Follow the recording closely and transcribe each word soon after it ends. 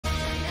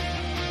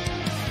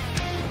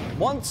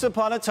Once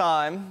upon a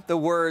time, the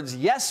words,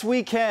 "Yes,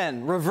 we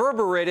can,"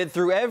 reverberated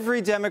through every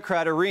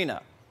Democrat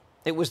arena.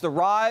 It was the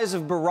rise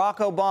of Barack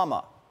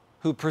Obama,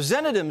 who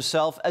presented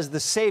himself as the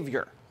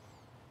savior.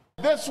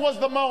 This was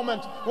the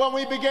moment when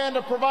we began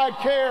to provide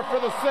care for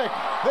the sick.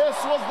 This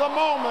was the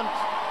moment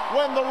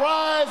when the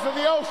rise of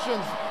the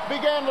oceans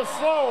began to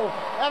slow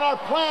and our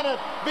planet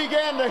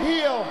began to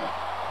heal.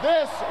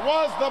 This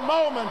was the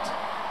moment,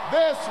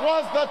 this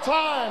was the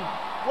time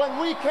when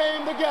we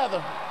came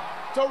together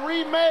to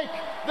remake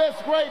this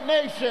great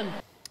nation.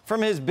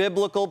 From his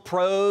biblical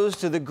prose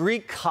to the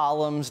Greek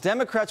columns,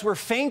 Democrats were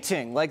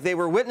fainting like they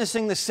were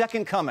witnessing the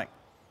second coming.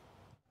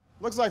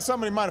 Looks like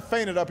somebody might have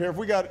fainted up here. If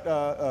we got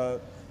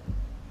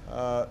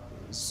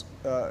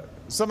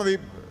some of the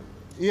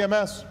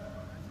EMS,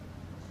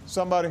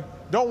 somebody.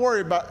 Don't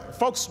worry about it.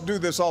 Folks do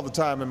this all the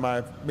time in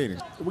my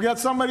meetings. We got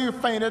somebody who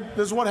fainted.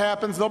 This is what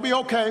happens. They'll be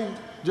okay.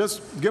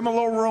 Just give them a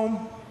little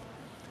room.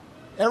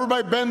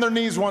 Everybody bend their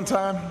knees one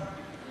time.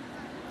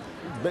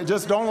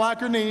 Just don't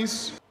lock your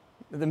knees.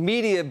 The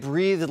media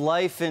breathed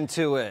life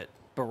into it.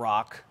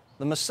 Barack,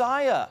 the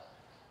Messiah.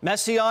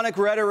 Messianic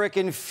rhetoric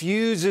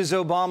infuses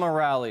Obama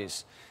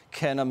rallies.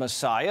 Can a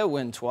Messiah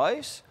win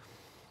twice?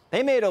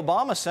 They made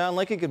Obama sound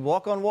like he could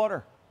walk on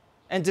water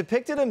and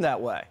depicted him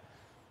that way.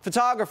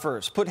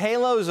 Photographers put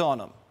halos on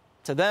him.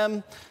 To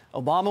them,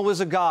 Obama was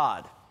a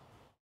god.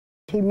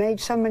 He made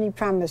so many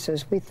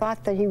promises. We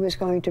thought that he was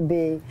going to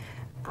be,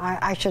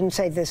 I shouldn't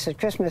say this at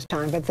Christmas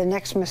time, but the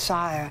next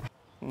Messiah.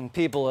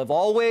 People have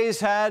always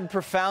had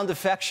profound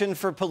affection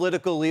for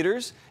political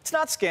leaders. It's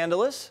not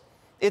scandalous.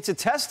 It's a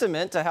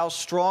testament to how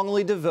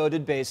strongly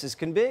devoted bases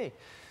can be.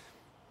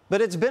 But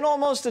it's been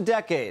almost a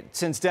decade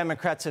since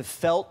Democrats have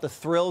felt the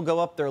thrill go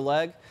up their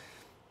leg.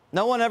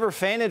 No one ever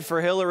fainted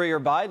for Hillary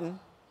or Biden.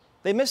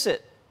 They miss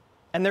it,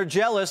 and they're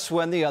jealous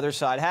when the other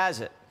side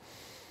has it.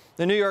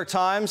 The New York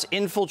Times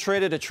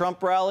infiltrated a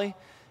Trump rally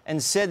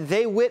and said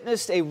they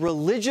witnessed a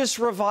religious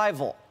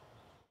revival.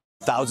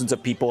 Thousands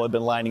of people have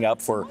been lining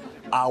up for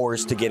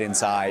hours to get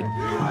inside,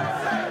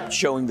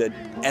 showing the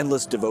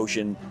endless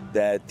devotion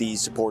that these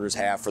supporters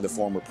have for the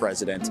former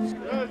president.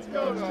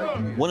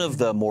 One of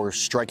the more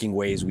striking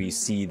ways we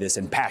see this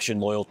impassioned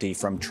loyalty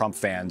from Trump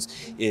fans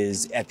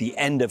is at the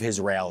end of his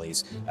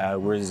rallies,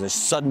 where there's a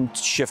sudden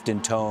shift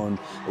in tone,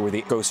 where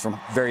it goes from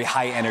very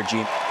high energy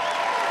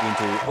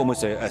into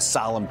almost a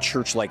solemn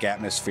church-like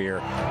atmosphere,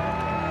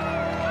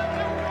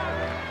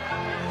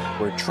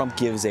 where Trump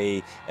gives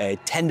a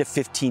 10 to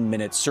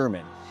 15-minute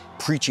sermon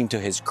preaching to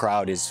his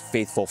crowd, his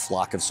faithful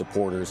flock of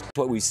supporters.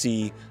 What we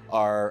see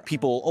are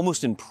people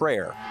almost in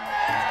prayer.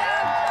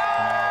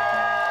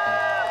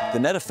 The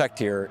net effect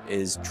here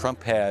is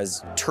Trump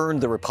has turned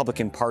the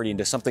Republican Party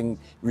into something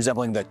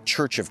resembling the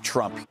Church of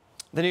Trump.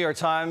 The New York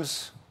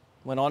Times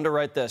went on to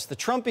write this: the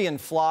Trumpian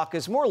flock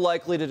is more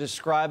likely to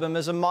describe him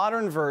as a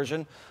modern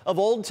version of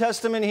Old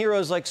Testament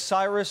heroes like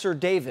Cyrus or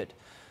David,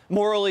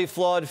 morally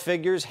flawed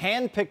figures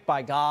handpicked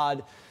by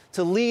God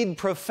to lead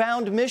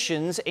profound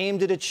missions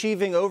aimed at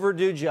achieving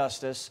overdue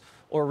justice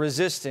or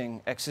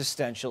resisting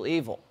existential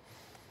evil.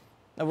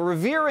 Now,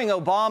 revering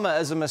Obama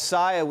as a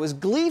Messiah was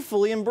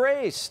gleefully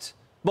embraced,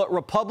 but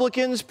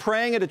Republicans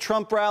praying at a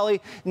Trump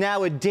rally,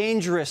 now a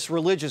dangerous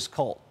religious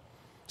cult.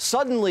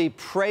 Suddenly,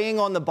 praying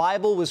on the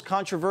Bible was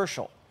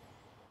controversial.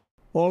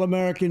 All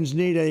Americans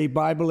need a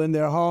Bible in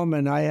their home,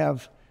 and I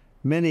have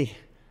many.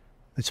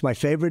 It's my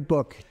favorite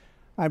book.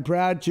 I'm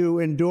proud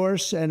to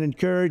endorse and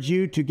encourage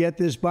you to get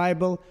this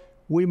Bible.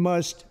 We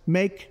must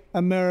make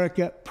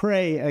America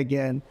pray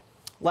again.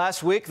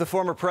 Last week, the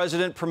former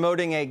president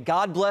promoting a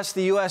God Bless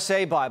the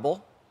USA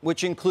Bible,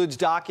 which includes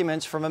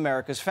documents from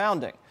America's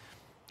founding.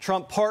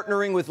 Trump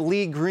partnering with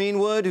Lee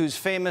Greenwood, whose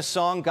famous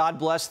song, God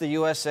Bless the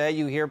USA,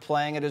 you hear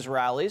playing at his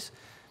rallies.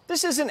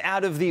 This isn't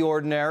out of the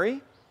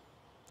ordinary.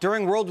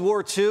 During World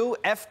War II,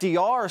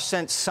 FDR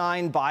sent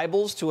signed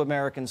Bibles to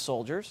American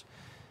soldiers.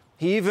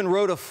 He even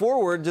wrote a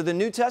foreword to the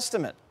New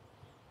Testament.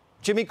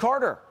 Jimmy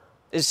Carter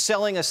is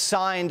selling a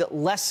signed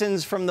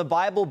Lessons from the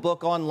Bible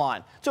book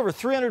online. It's over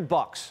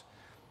 $300.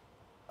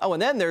 Oh,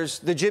 and then there's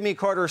the Jimmy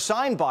Carter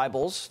signed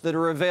Bibles that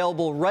are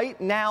available right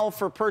now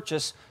for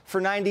purchase for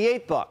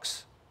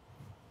 $98.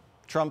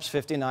 Trump's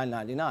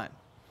 $59.99.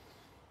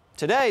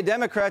 Today,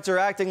 Democrats are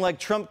acting like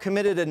Trump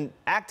committed an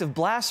act of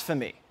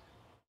blasphemy.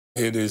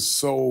 It is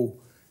so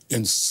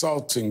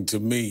insulting to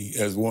me,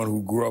 as one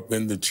who grew up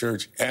in the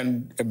church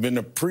and have been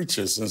a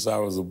preacher since I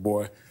was a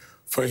boy,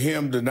 for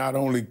him to not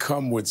only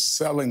come with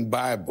selling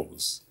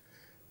Bibles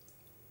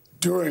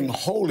during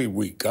Holy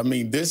Week. I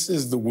mean, this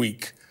is the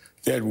week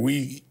that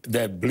we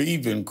that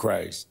believe in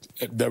Christ,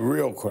 the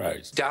real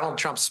Christ. Donald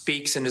Trump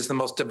speaks and is the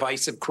most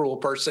divisive, cruel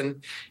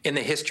person in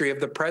the history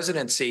of the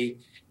presidency.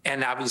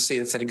 And obviously,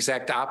 it's an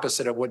exact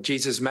opposite of what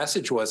Jesus'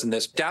 message was in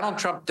this. Donald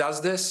Trump does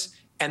this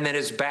and then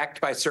is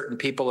backed by certain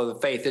people of the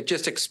faith. It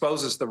just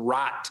exposes the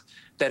rot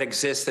that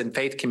exists in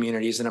faith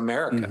communities in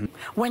America.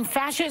 Mm-hmm. When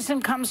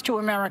fascism comes to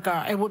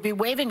America, it will be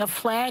waving a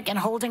flag and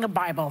holding a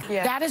Bible.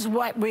 Yeah. That is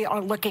what we are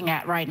looking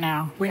at right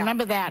now.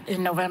 Remember that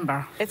in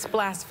November. It's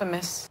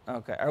blasphemous.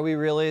 Okay, are we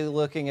really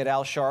looking at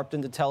Al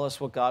Sharpton to tell us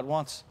what God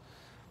wants?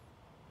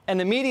 And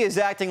the media is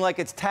acting like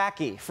it's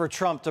tacky for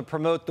Trump to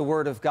promote the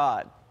Word of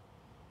God.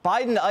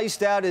 Biden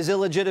iced out his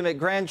illegitimate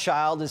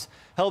grandchild, is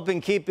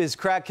helping keep his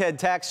crackhead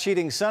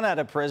tax-cheating son out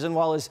of prison,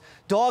 while his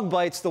dog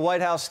bites the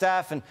White House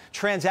staff and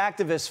trans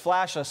activists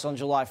flash us on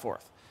July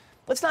 4th.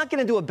 Let's not get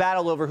into a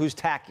battle over who's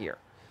tackier.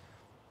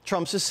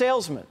 Trump's a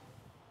salesman.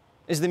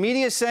 Is the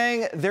media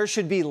saying there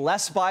should be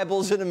less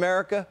Bibles in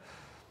America?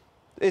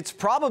 It's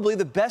probably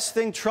the best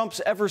thing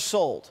Trump's ever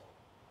sold.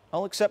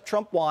 I'll accept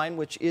Trump wine,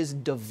 which is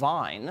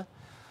divine.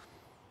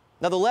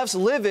 Now, the left's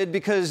livid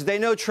because they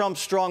know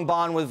Trump's strong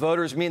bond with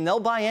voters mean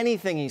they'll buy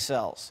anything he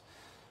sells.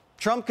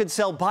 Trump could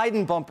sell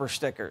Biden bumper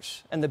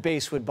stickers, and the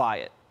base would buy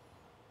it,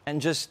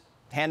 and just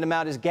hand them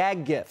out as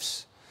gag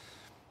gifts.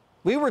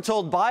 We were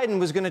told Biden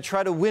was going to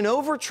try to win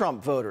over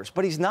Trump voters,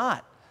 but he's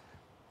not.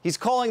 He's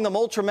calling them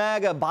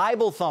ultra-MAGA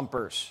Bible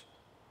thumpers.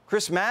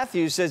 Chris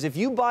Matthews says if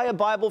you buy a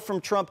Bible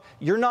from Trump,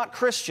 you're not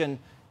Christian,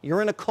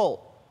 you're in a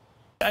cult.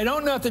 I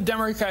don't know if the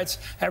Democrats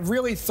have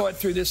really thought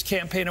through this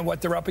campaign and what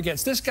they're up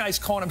against. This guy's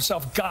calling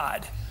himself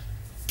God.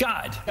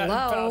 God.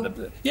 Hello.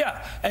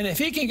 Yeah, and if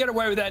he can get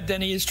away with that,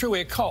 then he is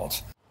truly a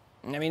cult.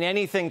 I mean,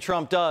 anything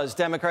Trump does,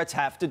 Democrats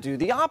have to do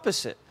the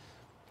opposite.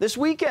 This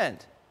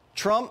weekend,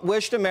 Trump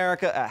wished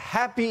America a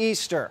happy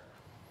Easter.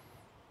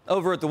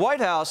 Over at the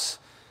White House,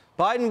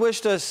 Biden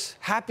wished us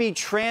happy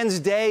Trans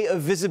Day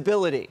of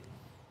Visibility.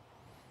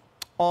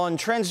 On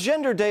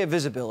Transgender Day of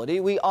Visibility,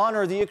 we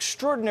honor the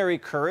extraordinary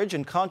courage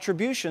and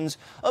contributions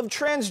of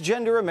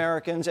transgender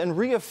Americans and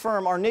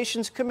reaffirm our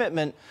nation's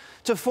commitment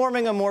to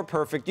forming a more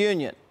perfect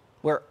union,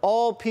 where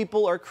all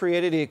people are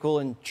created equal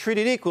and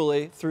treated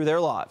equally through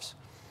their lives.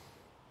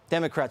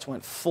 Democrats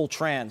went full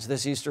trans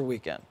this Easter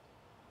weekend.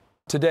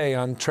 Today,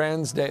 on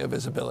Trans Day of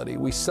Visibility,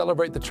 we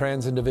celebrate the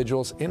trans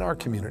individuals in our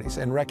communities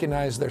and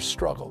recognize their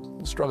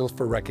struggles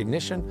for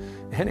recognition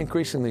and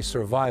increasingly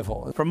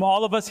survival. From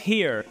all of us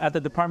here at the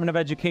Department of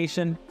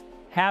Education,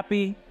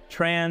 happy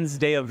Trans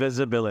Day of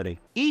Visibility.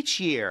 Each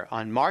year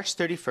on March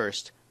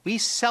 31st, we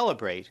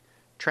celebrate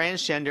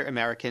transgender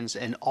Americans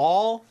and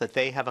all that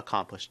they have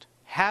accomplished.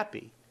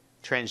 Happy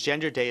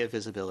Transgender Day of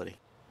Visibility.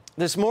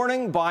 This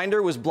morning,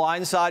 Binder was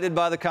blindsided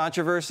by the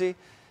controversy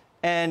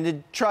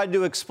and tried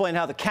to explain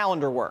how the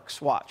calendar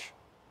works. Watch.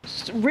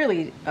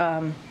 Really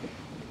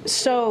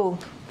so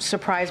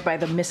surprised by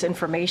the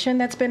misinformation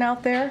that's been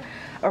out there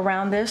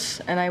around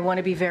this, and I want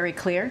to be very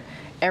clear.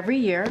 Every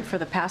year for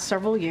the past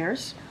several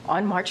years,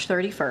 on March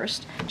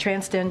 31st,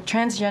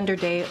 Transgender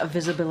Day of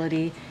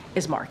Visibility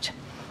is marked.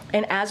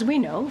 And as we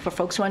know, for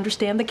folks who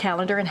understand the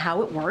calendar and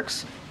how it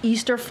works,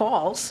 Easter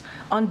falls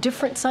on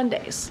different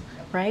Sundays,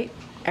 right?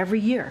 Every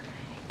year.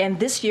 And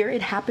this year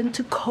it happened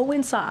to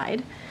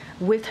coincide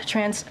with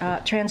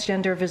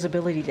Transgender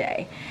Visibility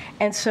Day.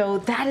 And so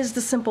that is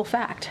the simple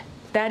fact.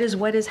 That is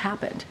what has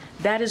happened.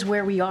 That is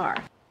where we are.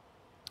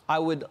 I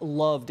would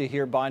love to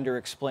hear Binder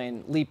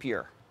explain leap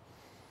year.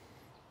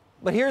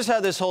 But here's how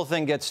this whole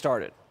thing gets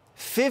started.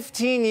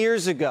 15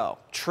 years ago,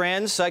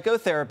 trans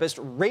psychotherapist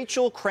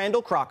Rachel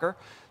Crandall Crocker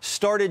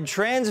started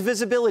Trans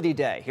Visibility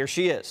Day. Here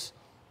she is.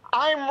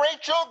 I'm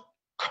Rachel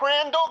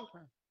Crandall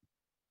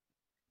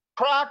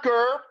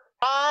Crocker.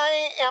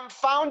 I am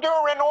founder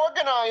and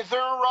organizer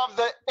of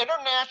the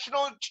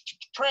International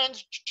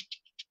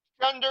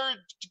Transgender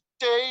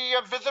Day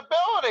of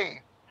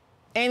Visibility.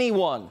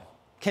 Anyone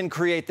can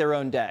create their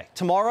own day.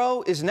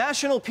 Tomorrow is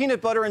National Peanut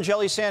Butter and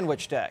Jelly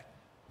Sandwich Day.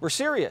 We're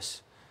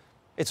serious.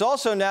 It's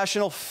also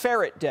National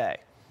Ferret Day.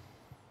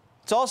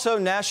 It's also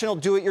National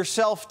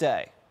Do-It-Yourself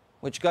Day,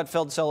 which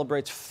Gutfeld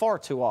celebrates far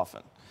too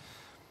often.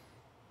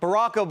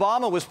 Barack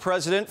Obama was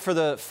president for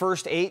the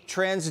first 8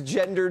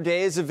 transgender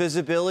days of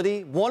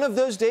visibility. One of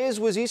those days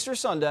was Easter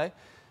Sunday,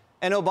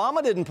 and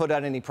Obama didn't put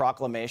out any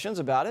proclamations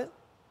about it.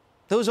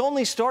 Those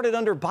only started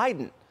under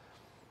Biden.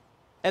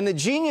 And the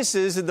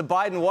geniuses at the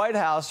Biden White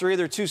House are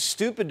either too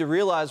stupid to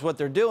realize what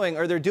they're doing,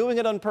 or they're doing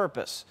it on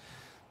purpose.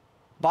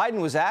 Biden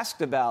was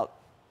asked about,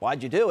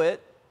 why'd you do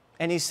it?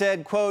 And he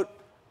said, quote,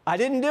 I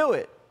didn't do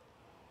it.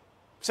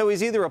 So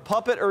he's either a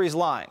puppet or he's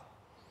lying.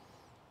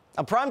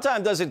 Now,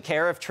 Primetime doesn't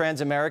care if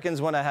trans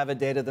Americans want to have a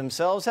day to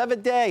themselves. Have a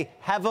day.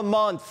 Have a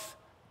month.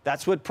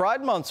 That's what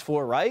Pride Month's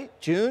for, right?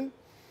 June?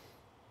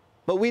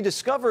 But we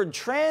discovered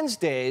trans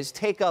days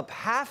take up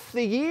half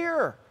the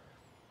year.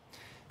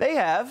 They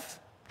have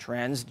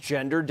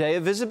Transgender Day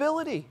of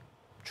Visibility,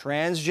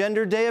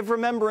 Transgender Day of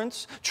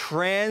Remembrance,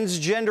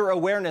 Transgender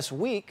Awareness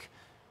Week,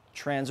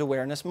 Trans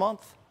Awareness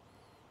Month,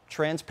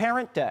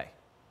 Transparent Day,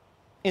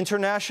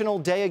 International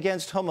Day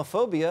Against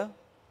Homophobia,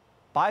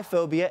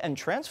 Biphobia, and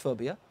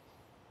Transphobia,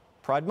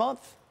 Pride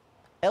Month,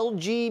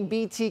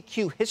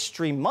 LGBTQ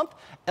History Month,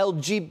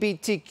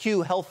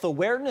 LGBTQ Health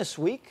Awareness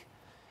Week,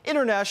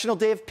 International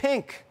Day of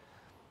Pink,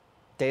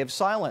 Day of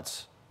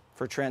Silence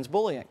for trans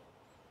bullying,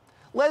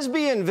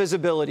 Lesbian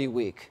Visibility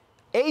Week,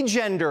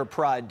 Agender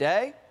Pride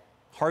Day,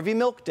 Harvey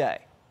Milk Day,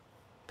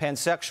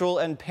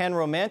 Pansexual and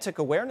Panromantic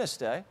Awareness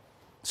Day,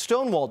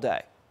 Stonewall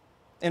Day,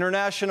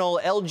 International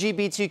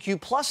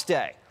LGBTQ+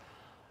 Day,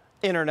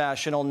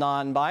 International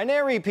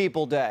Non-Binary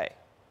People Day,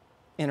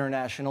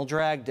 International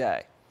Drag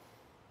Day,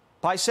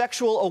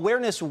 Bisexual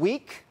Awareness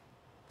Week,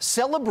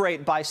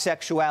 Celebrate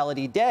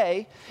Bisexuality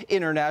Day,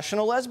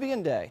 International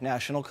Lesbian Day,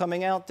 National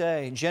Coming Out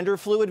Day, Gender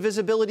Fluid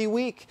Visibility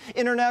Week,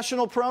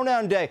 International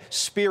Pronoun Day,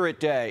 Spirit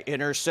Day,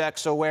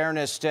 Intersex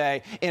Awareness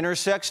Day,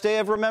 Intersex Day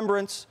of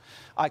Remembrance.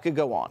 I could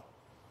go on.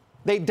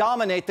 They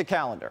dominate the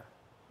calendar.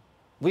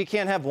 We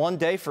can't have one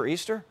day for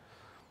Easter.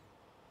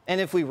 And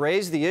if we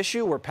raise the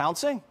issue, we're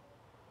pouncing.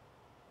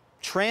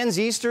 Trans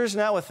Easter's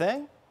now a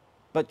thing,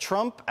 but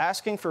Trump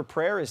asking for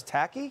prayer is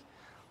tacky?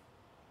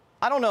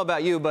 I don't know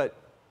about you, but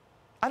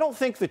I don't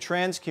think the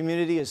trans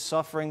community is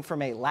suffering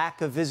from a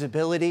lack of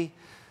visibility.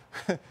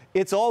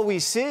 It's all we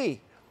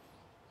see.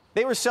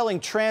 They were selling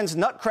trans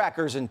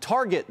nutcrackers in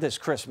Target this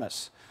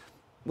Christmas,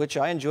 which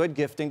I enjoyed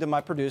gifting to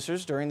my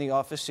producers during the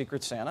Office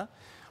Secret Santa.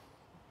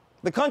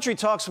 The country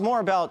talks more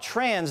about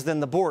trans than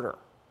the border.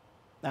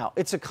 Now,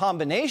 it's a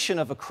combination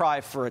of a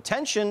cry for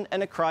attention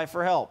and a cry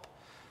for help.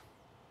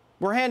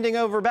 We're handing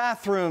over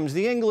bathrooms,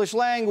 the English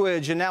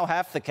language, and now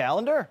half the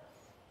calendar.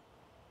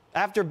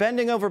 After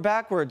bending over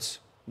backwards,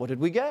 what did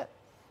we get?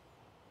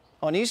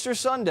 On Easter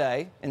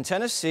Sunday in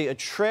Tennessee, a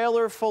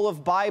trailer full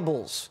of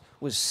Bibles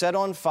was set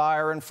on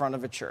fire in front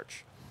of a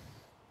church.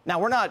 Now,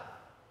 we're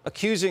not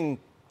accusing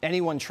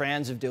anyone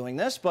trans of doing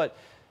this, but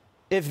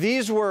if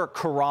these were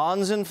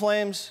Qurans in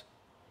flames,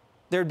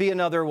 there'd be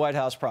another White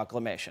House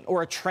proclamation,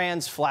 or a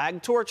trans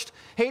flag torched.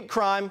 Hate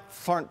crime,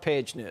 front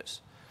page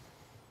news.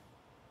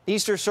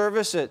 Easter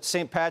service at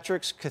St.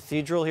 Patrick's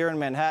Cathedral here in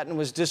Manhattan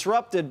was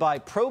disrupted by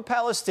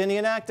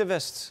pro-Palestinian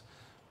activists.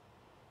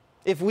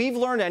 If we've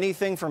learned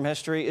anything from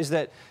history, is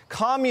that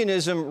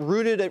communism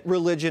rooted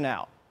religion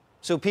out,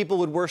 so people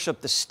would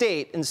worship the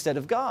state instead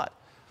of God.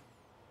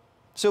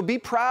 So be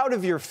proud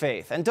of your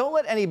faith, and don't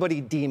let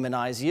anybody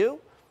demonize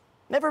you.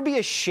 Never be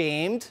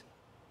ashamed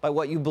by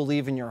what you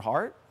believe in your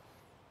heart.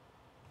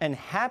 And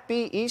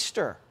happy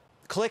Easter.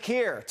 Click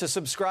here to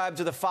subscribe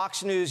to the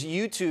Fox News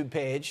YouTube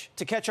page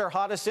to catch our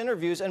hottest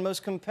interviews and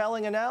most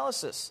compelling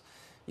analysis.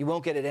 You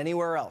won't get it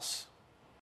anywhere else.